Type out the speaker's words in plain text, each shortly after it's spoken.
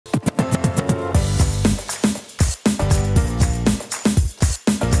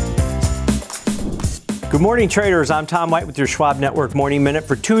Good morning, traders. I'm Tom White with your Schwab Network Morning Minute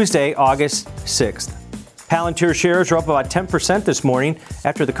for Tuesday, August 6th. Palantir shares are up about 10% this morning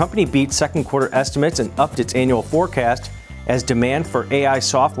after the company beat second quarter estimates and upped its annual forecast as demand for AI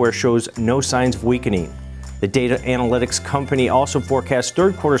software shows no signs of weakening. The data analytics company also forecast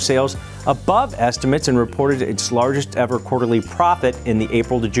third quarter sales above estimates and reported its largest ever quarterly profit in the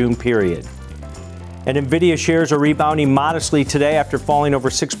April to June period. And Nvidia shares are rebounding modestly today after falling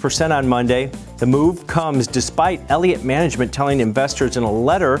over 6% on Monday. The move comes despite Elliott Management telling investors in a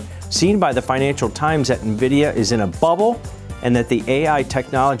letter seen by the Financial Times that Nvidia is in a bubble and that the AI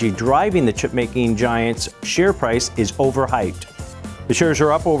technology driving the chip-making giant's share price is overhyped. The shares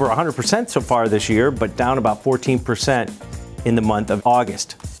are up over 100% so far this year, but down about 14% in the month of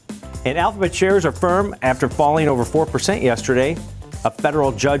August. And Alphabet shares are firm after falling over 4% yesterday. A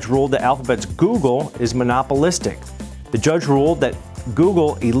federal judge ruled that Alphabet's Google is monopolistic. The judge ruled that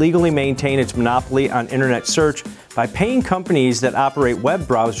Google illegally maintained its monopoly on internet search by paying companies that operate web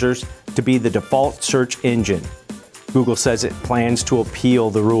browsers to be the default search engine. Google says it plans to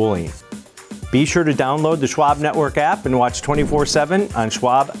appeal the ruling. Be sure to download the Schwab Network app and watch 24/7 on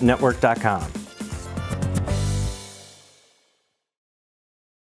schwabnetwork.com.